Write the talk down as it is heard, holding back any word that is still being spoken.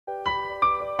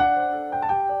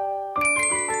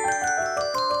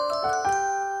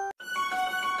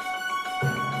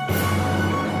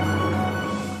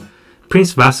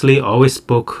Prince Vasily always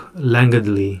spoke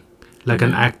languidly, like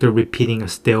an actor repeating a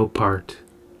stale part.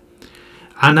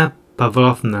 Anna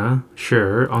Pavlovna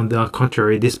Scherer, on the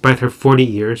contrary, despite her 40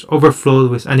 years,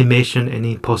 overflowed with animation and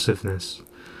impulsiveness.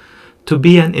 To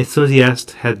be an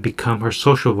enthusiast had become her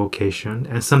social vocation,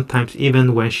 and sometimes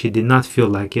even when she did not feel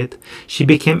like it, she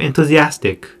became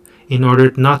enthusiastic in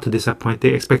order not to disappoint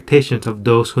the expectations of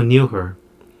those who knew her.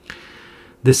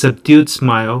 The subdued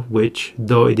smile, which,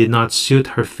 though it did not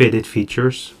suit her faded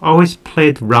features, always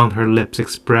played round her lips,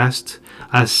 expressed,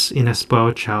 as in a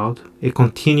spoiled child, a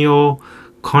continual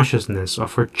consciousness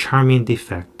of her charming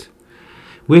defect,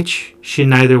 which she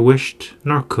neither wished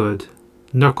nor could,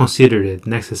 nor considered it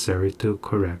necessary to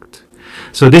correct.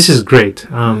 So this is great.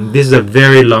 This is a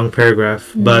very long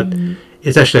paragraph, but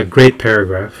it's actually a great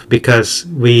paragraph because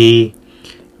we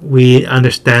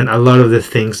understand a lot of the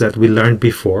things that we learned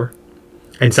before.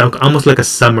 And it's almost like a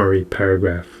summary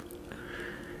paragraph.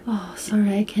 Oh,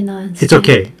 sorry, I cannot understand. It's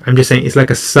okay. I'm just saying it's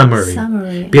like a summary.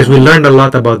 Summary. Because we learned a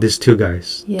lot about these two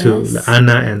guys, Yes.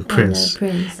 Anna and Prince.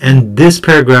 Prince. And this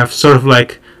paragraph sort of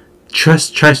like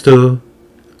just tries to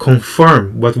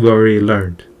confirm what we already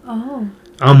learned. Oh.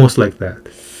 Almost like that.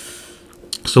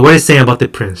 So what is saying about the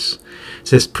Prince? It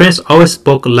says, Prince always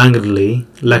spoke languidly,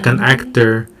 like an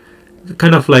actor,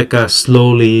 kind of like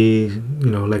slowly,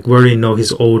 like we already know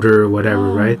he's older or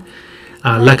whatever, right?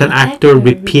 Like an actor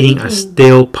repeating a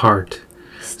stale part.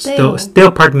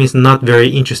 Stale part means not very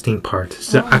interesting part.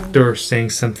 It's the actor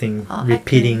saying something,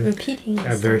 repeating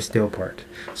a very stale part.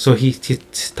 So he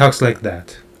talks like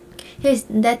that. He's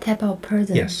that type of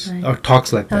person. Yes, right? or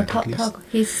talks like that at least.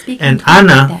 He's speaking. And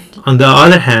Anna, Anna, like that. on the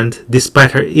other hand,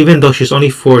 despite her, even though she's only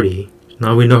 40,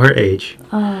 now we know her age.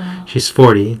 She's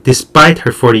 40, despite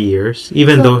her 40 years,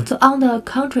 even though. So on the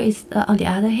contrary is on the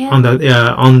other hand.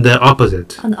 On the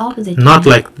opposite. On the opposite. Not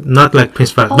like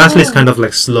Prince Vasily. Vasily is kind of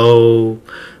like slow,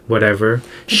 whatever.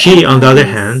 She, on the other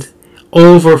hand,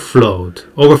 overflowed.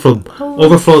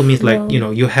 Overflowed means like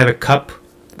you have a cup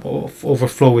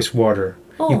overflow with water.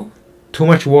 Too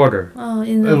much water.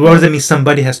 What does that mean?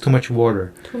 Somebody has too much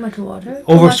water. Too much water.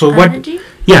 Energy?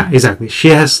 Yeah, exactly. She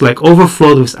has like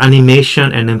overflowed with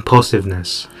animation and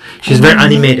impulsiveness. She's very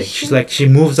animated. She's like she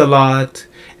moves a lot,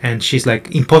 and she's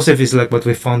like impulsive is like what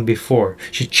we found before.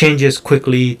 She changes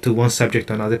quickly to one subject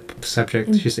to another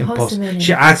subject. She's impulsive.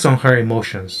 She acts on her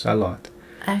emotions a lot.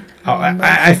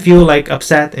 I feel like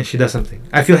upset, and she does something.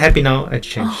 I feel happy now, and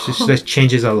she changes. She just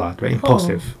changes a lot, right?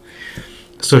 Impulsive.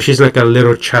 So she's like a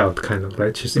little child, kind of,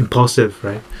 right? She's impulsive,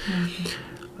 right?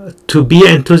 To be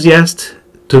an enthusiast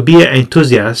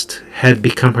had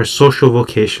become her social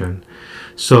vocation.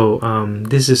 So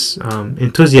this is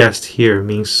enthusiast here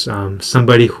means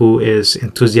somebody who is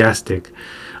enthusiastic.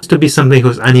 To be somebody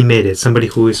who's animated, somebody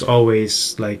who is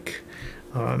always like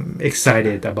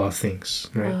excited about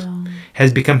things, right?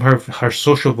 Has become her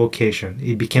social vocation.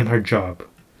 It became her job,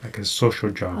 like a social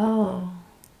job.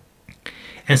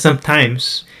 And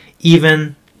sometimes,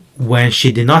 even when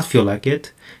she did not feel like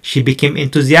it, she became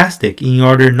enthusiastic in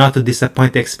order not to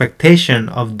disappoint the expectation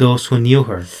of those who knew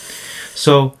her.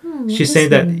 So she's saying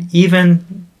that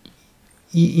even,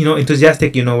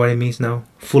 enthusiastic, you know what it means now?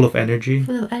 Full of energy.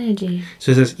 Full of energy.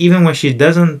 So it says even when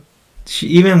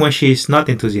even when she is not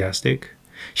enthusiastic,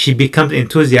 she becomes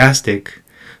enthusiastic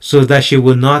so that she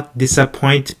will not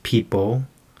disappoint people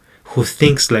who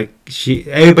thinks like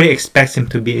everybody expects him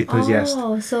to be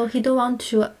enthusiastic. So he don't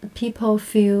want people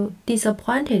feel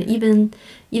disappointed, even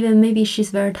maybe she's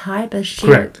very tired, but she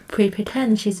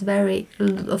pretend she's very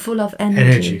full of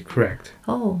energy. Correct.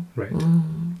 Right.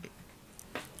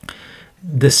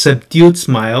 The subdued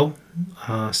smile.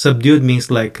 Subdued means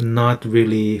like not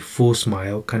really full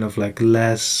smile, kind of like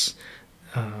less,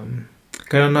 kind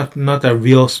of not a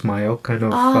real smile, kind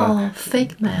of.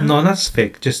 Fake smile. No, not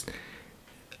fake. Just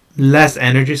less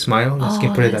energy smile, let's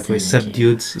put it that way,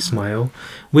 subdued smile,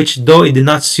 which though it did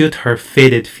not suit her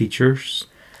faded features.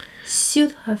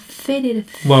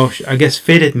 Well, I guess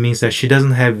faded means that she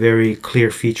doesn't have very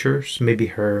clear features. Maybe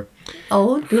maybe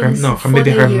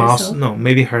her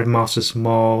mouth is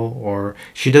small, or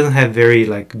she doesn't have very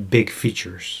like big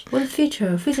features. What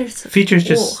feature? Features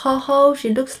just how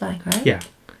she looks like, right? Yeah.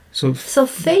 So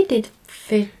faded.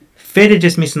 Faded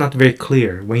just means not very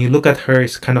clear. When you look at her,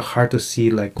 it's kind of hard to see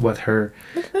like what her.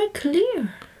 Not very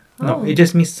clear. No, it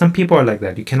just means some people are like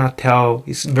that. You cannot tell.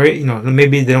 It's very,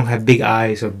 maybe they don't have big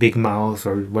eyes or big mouth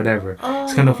or whatever.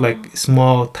 It's kind of like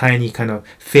small, tiny, kind of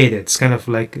faded. It's kind of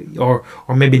like, or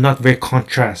maybe not very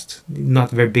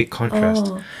not very big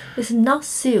contrast. It's not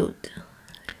sealed.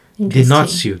 Did not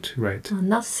suit, right?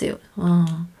 Not sealed.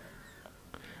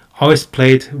 Always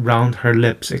played round her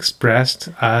lips, expressed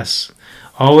as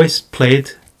always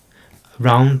played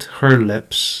round her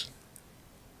lips,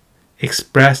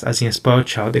 expressed as in a spoiled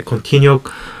child a continual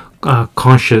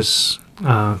consciousness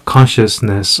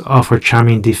of her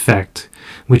charming defect,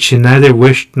 which she neither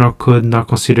wished nor could nor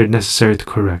considered necessary to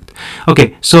correct.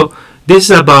 Okay, so this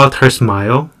is about her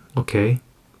smile, okay,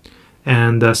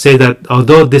 and say that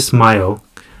although this smile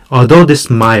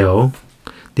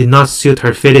did not suit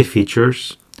her faded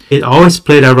features, it always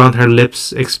played around her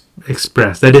lips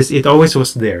expressed. That is, it always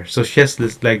was there. So she has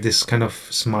this kind of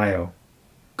smile,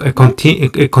 a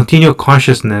continual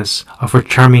consciousness of her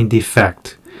charming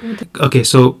defect. Okay,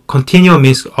 so continual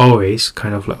means always,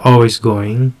 kind of like always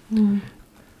going.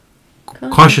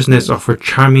 Consciousness of her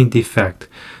charming defect.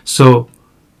 So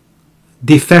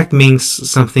defect means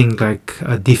something like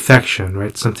a defection,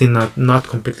 right? Something not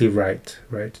completely right?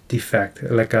 Defect,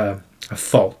 like a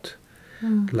fault,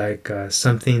 like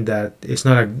something that it's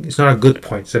not a good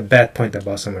point. It's a bad point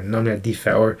about someone, not a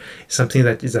defect, or something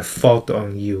that is a fault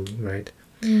on you, right?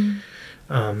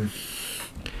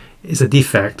 It's a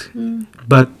defect,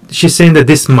 but she's saying that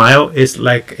this smile is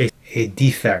like a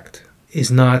defect.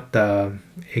 It's not a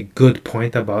good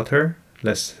point about her,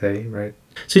 let's say, right?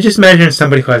 So just imagine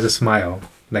somebody who has a smile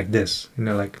like this,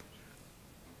 like,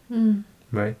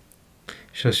 right?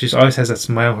 So she always has a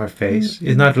smile on her face.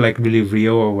 It's not like really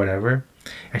real or whatever,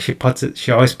 and she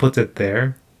always puts it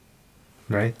there,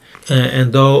 right?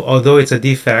 And although it's a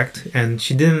defect, and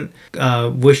she didn't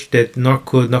wish that nor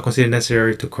could not consider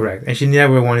necessary to correct, and she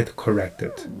never wanted to correct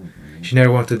it. She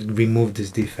never wanted to remove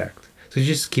this defect, so she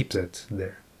just keeps it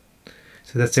there.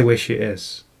 So that's the way she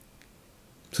is.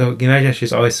 So imagine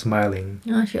she's always smiling.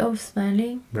 Oh, she's always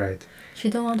smiling. Right. She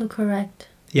don't want to correct.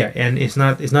 Yeah, and it's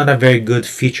not a very good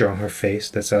feature on her face.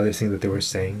 That's the other thing that they were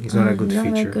saying. It's not a good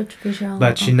feature. A good feature.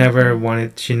 But she never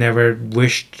wanted. She never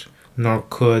wished, nor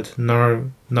could,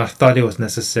 nor thought it was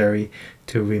necessary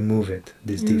to remove it.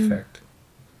 This defect.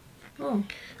 Oh.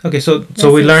 Okay, so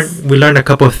we learned a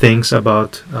couple of things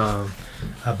about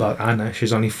Anna.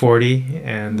 She's only 40,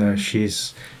 and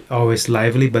she's always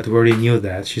lively, but we already knew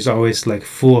that. She's always like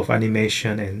full of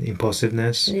animation and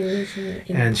impulsiveness,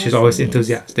 and she's always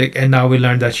enthusiastic. And now we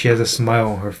learned that she has a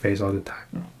smile on her face all the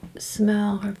time.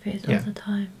 Smile on her face all the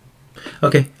time.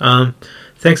 Okay,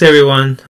 thanks everyone.